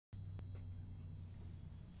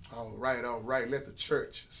All right, all right. Let the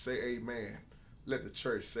church say amen. Let the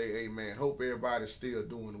church say amen. Hope everybody's still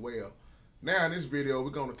doing well. Now in this video, we're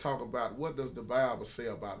going to talk about what does the Bible say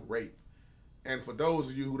about rape. And for those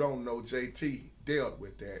of you who don't know, JT dealt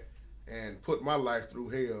with that and put my life through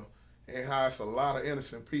hell, and how it's a lot of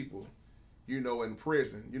innocent people, in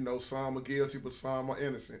prison. Some are guilty, but some are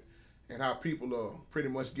innocent. And how people are pretty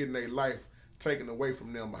much getting their life taken away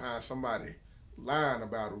from them behind somebody lying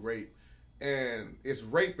about a rape. And it's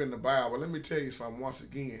rape in the Bible. Let me tell you something once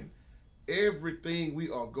again. Everything we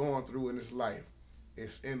are going through in this life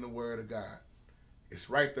is in the Word of God. It's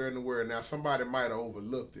right there in the Word. Now, somebody might have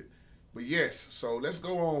overlooked it. But yes, so let's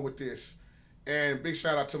go on with this. And big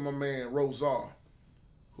shout out to my man, Rosar,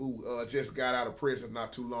 who just got out of prison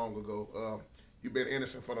not too long ago. You've been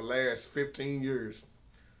innocent for the last 15 years.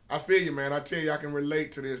 I feel you, man. I tell you, I can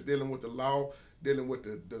relate to this, dealing with the law, dealing with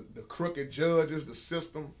the crooked judges, the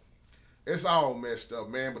system. It's all messed up,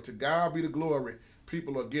 man. But to God be the glory.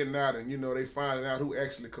 People are getting out and, they finding out who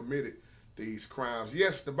actually committed these crimes.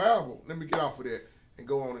 Yes, the Bible, let me get off of that and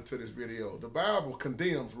go on into this video. The Bible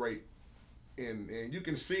condemns rape. And you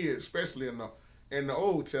can see it, especially in the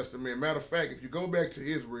Old Testament. Matter of fact, if you go back to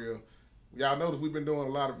Israel, y'all notice we've been doing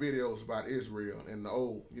a lot of videos about Israel in the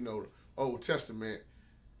Old Testament.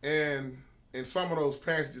 And in some of those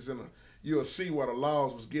passages, you'll see what the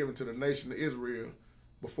laws was given to the nation of Israel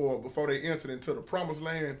before they entered into the Promised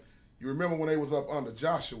Land. You remember when they was up under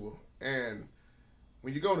Joshua, and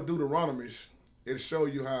when you go to Deuteronomy, it'll show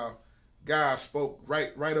you how God spoke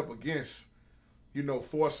right up against,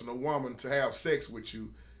 forcing a woman to have sex with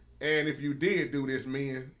you. And if you did do this,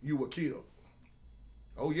 men, you were killed.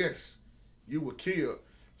 Oh yes, you were killed.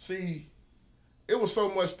 See, it was so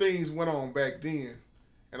much things went on back then.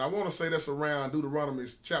 And I want to say that's around Deuteronomy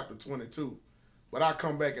chapter 22. But I'll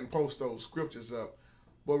come back and post those scriptures up.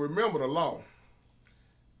 But remember the law.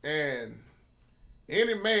 And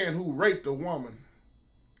any man who raped a woman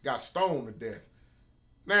got stoned to death.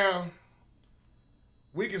 Now,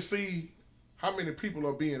 we can see how many people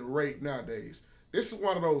are being raped nowadays. This is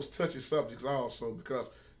one of those touchy subjects also,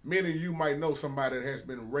 because many of you might know somebody that has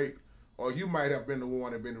been raped, or you might have been the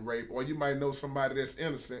one that been raped, or you might know somebody that's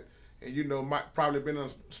innocent and might probably been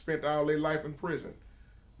spent all their life in prison.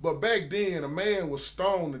 But back then, a man was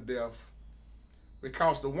stoned to death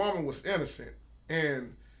because the woman was innocent,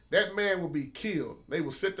 and that man would be killed. They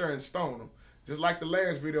would sit there and stone him. Just like the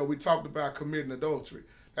last video we talked about committing adultery.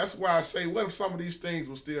 That's why I say, what if some of these things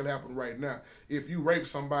will still happen right now? If you rape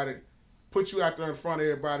somebody, put you out there in front of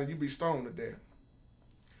everybody, and you be stoned to death.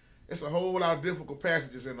 It's a whole lot of difficult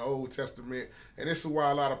passages in the Old Testament, and this is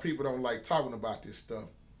why a lot of people don't like talking about this stuff.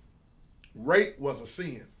 Rape was a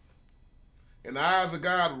sin. In the eyes of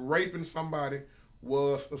God, raping somebody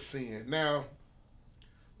was a sin. Now,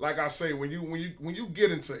 like I say, when you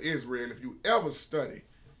get into Israel, if you ever study,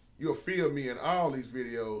 you'll feel me in all these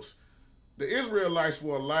videos. The Israelites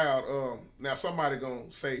were allowed. Now somebody gonna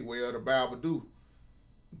say, well, the Bible do.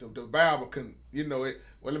 The Bible can, it.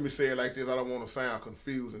 Well, let me say it like this. I don't want to sound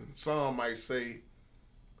confusing. Some might say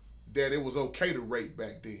that it was okay to rape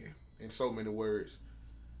back then, in so many words,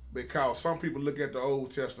 because some people look at the Old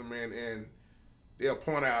Testament and they'll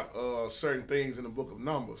point out certain things in the book of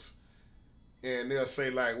Numbers. And they'll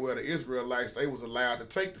say like, well, the Israelites, they was allowed to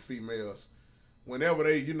take the females. Whenever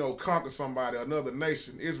they, conquer somebody, another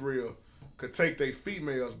nation, Israel could take their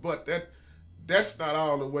females. But that's not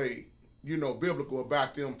all the way, biblical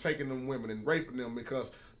about them taking them women and raping them,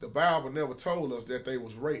 because the Bible never told us that they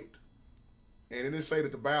was raped. And it didn't say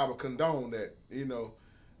that the Bible condoned that,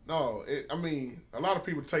 No, a lot of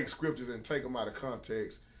people take scriptures and take them out of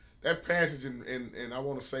context. That passage in I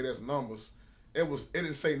want to say that's Numbers, it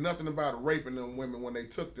didn't say nothing about raping them women when they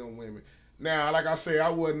took them women. Now, like I say, I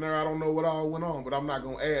wasn't there. I don't know what all went on, but I'm not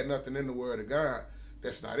going to add nothing in the Word of God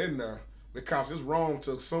that's not in there, because it's wrong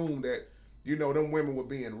to assume that, them women were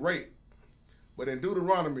being raped. But in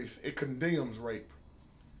Deuteronomy, it condemns rape.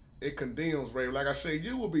 It condemns rape. Like I say,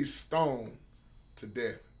 you will be stoned to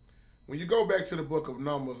death. When you go back to the book of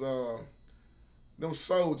Numbers, them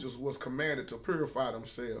soldiers was commanded to purify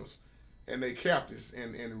themselves and they captives,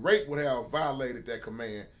 and rape would have violated that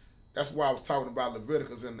command. That's why I was talking about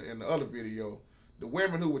Leviticus in the other video. The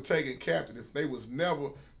women who were taken captive, they was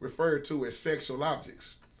never referred to as sexual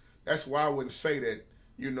objects. That's why I wouldn't say that,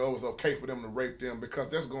 it was okay for them to rape them, because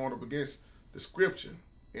that's going up against the scripture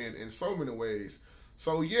in so many ways.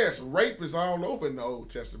 So yes, rape is all over in the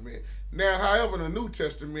Old Testament. Now, however, in the New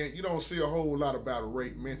Testament, you don't see a whole lot about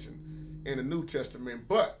rape mentioned in the New Testament.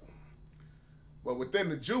 But within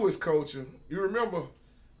the Jewish culture, you remember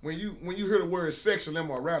when you hear the word sexual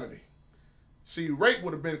immorality, see, rape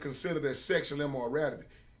would have been considered as sexual immorality.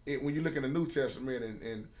 when you look in the New Testament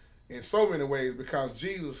and in so many ways, because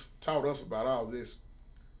Jesus taught us about all this.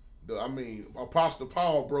 Apostle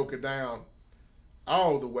Paul broke it down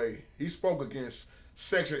all the way. He spoke against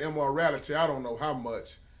sexual immorality, I don't know how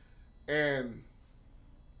much. And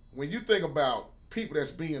when you think about people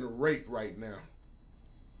that's being raped right now,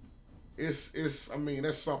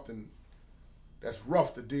 that's something that's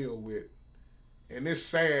rough to deal with. And it's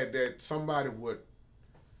sad that somebody would,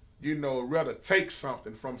 rather take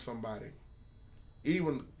something from somebody.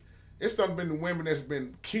 Even, it's done been women that's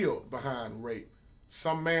been killed behind rape.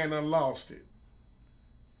 Some man done lost it.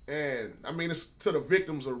 And, it's to the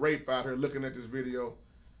victims of rape out here looking at this video,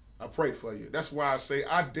 I pray for you. That's why I say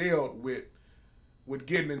I dealt with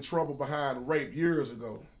getting in trouble behind rape years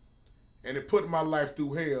ago. And it put my life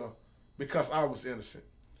through hell because I was innocent.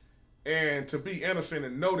 And to be innocent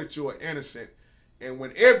and know that you're innocent, and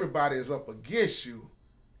when everybody is up against you,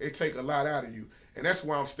 it take a lot out of you. And that's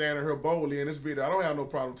why I'm standing here boldly in this video. I don't have no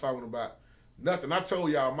problem talking about nothing. I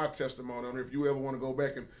told y'all my testimony on it. If you ever want to go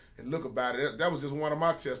back and look about it, that was just one of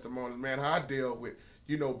my testimonies, man, how I dealt with,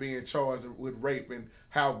 being charged with rape and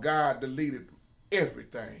how God deleted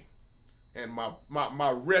everything. And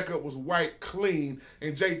my record was white, clean,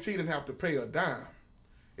 and JT didn't have to pay a dime.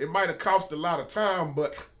 It might have cost a lot of time,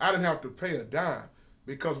 but I didn't have to pay a dime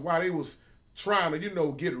because while they was trying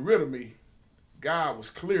to, get rid of me, God was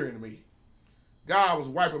clearing me. God was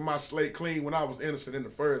wiping my slate clean when I was innocent in the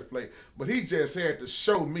first place. But he just had to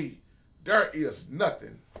show me there is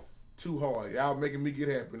nothing too hard. Y'all making me get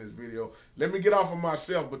happy in this video. Let me get off of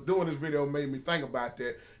myself, but doing this video made me think about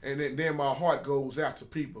that. And then my heart goes out to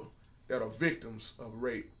people that are victims of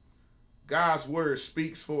rape. God's word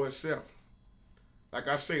speaks for itself. Like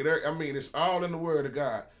I say, it's all in the word of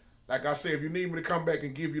God. Like I say, if you need me to come back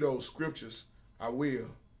and give you those scriptures, I will.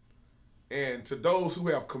 And to those who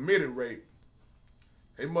have committed rape,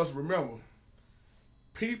 they must remember,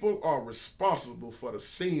 people are responsible for the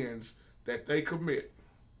sins that they commit.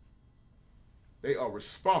 They are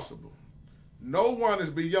responsible. No one is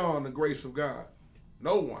beyond the grace of God.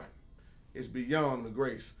 No one is beyond the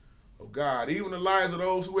grace of God. Even the lives of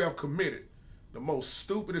those who have committed the most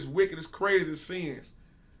stupidest, wickedest, craziest sins.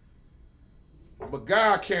 But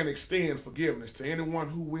God can extend forgiveness to anyone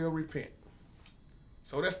who will repent.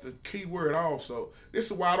 So that's the key word also. This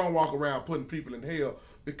is why I don't walk around putting people in hell,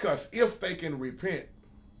 because if they can repent,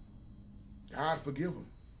 God forgive them.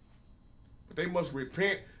 But they must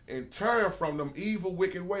repent and turn from them evil,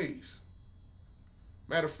 wicked ways.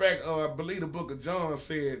 Matter of fact, I believe the book of John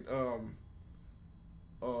said,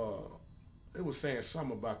 it was saying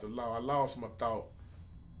something about the law. I lost my thought.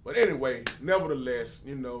 But anyway, nevertheless,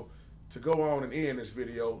 to go on and end this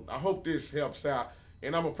video, I hope this helps out.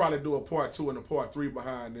 And I'm going to probably do a part 2 and a part 3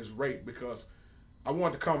 behind this rape, because I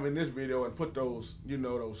want to come in this video and put those,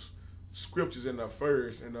 those scriptures in there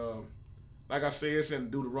first. And like I said, it's in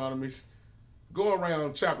Deuteronomy. Go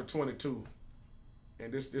around chapter 22.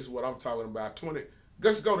 And this is what I'm talking about.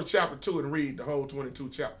 Let's go to chapter 2 and read the whole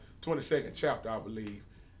 22nd chapter, I believe.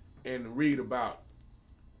 And read about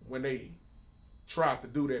when they tried to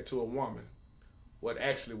do that to a woman, what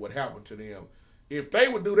happened to them. If they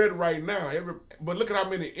would do that right now, but look at how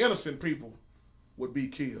many innocent people would be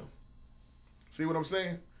killed. See what I'm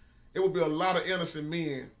saying? It would be a lot of innocent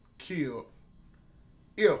men killed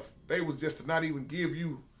if they was just to not even give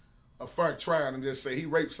you a fair trial and just say he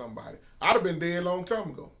raped somebody. I'd have been dead a long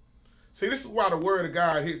time ago. See, this is why the word of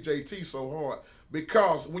God hits JT so hard,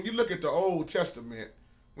 because when you look at the Old Testament,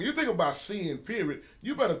 when you think about sin, period,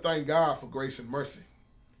 you better thank God for grace and mercy.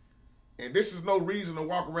 And this is no reason to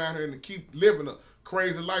walk around here and to keep living a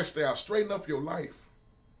crazy lifestyle. Straighten up your life.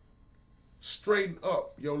 Straighten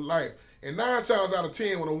up your life. And 9 times out of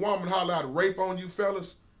 10, when a woman holler out rape on you,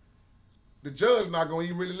 fellas, the judge not going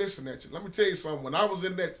to even really listen at you. Let me tell you something. When I was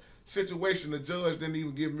in that situation, the judge didn't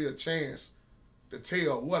even give me a chance to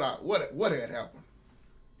tell what had happened.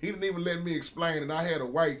 He didn't even let me explain, and I had a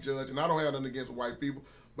white judge, and I don't have nothing against white people,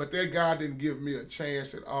 but that guy didn't give me a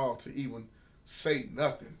chance at all to even say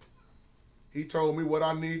nothing. He told me what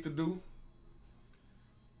I need to do,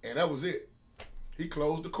 and that was it. He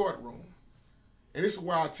closed the courtroom. And this is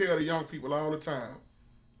why I tell the young people all the time,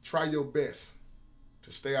 try your best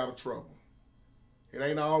to stay out of trouble. It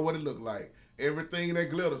ain't all what it look like. Everything that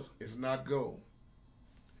glitters is not gold.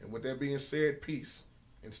 And with that being said, peace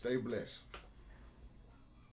and stay blessed.